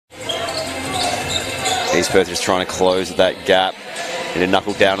East Perth just trying to close that gap. And a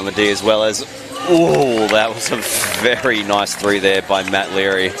knuckle down on the D as well as... Oh, that was a very nice three there by Matt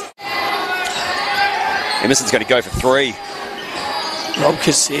Leary. Emerson's going to go for three. Rob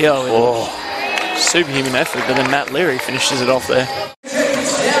Casillo with superhuman effort, but then Matt Leary finishes it off there.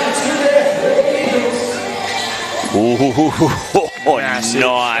 Oh, Massive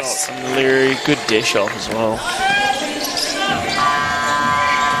nice. shot from Leary. Good dish off as well.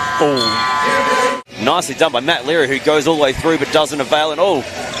 Oh. Nicely done by Matt Leary, who goes all the way through but doesn't avail. And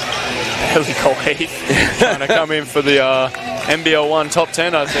There we go, Heath. Trying to come in for the NBL 1 top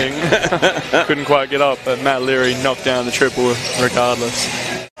 10, I think. Couldn't quite get up, but Matt Leary knocked down the triple regardless.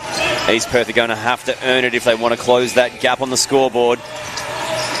 East Perth are going to have to earn it if they want to close that gap on the scoreboard.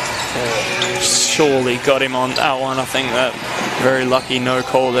 Surely got him on that one. I think that very lucky no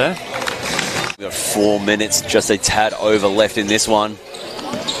call there. We've got 4 minutes, just a tad over left in this one.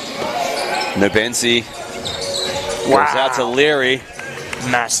 Nobensi goes out to Leary.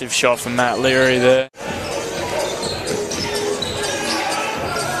 Massive shot from Matt Leary there.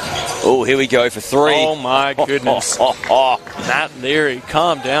 Oh, here we go for three. Oh my goodness. Matt Leary,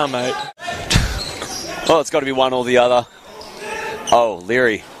 calm down, mate. Well, it's got to be one or the other. Oh,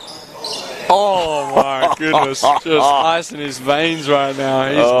 Leary. Oh my goodness. Just ice in his veins right now.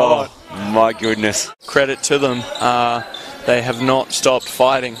 He's hot. My goodness. Credit to them. They have not stopped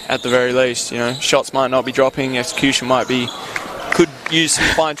fighting at the very least. You know, shots might not be dropping, execution could use some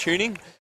fine tuning.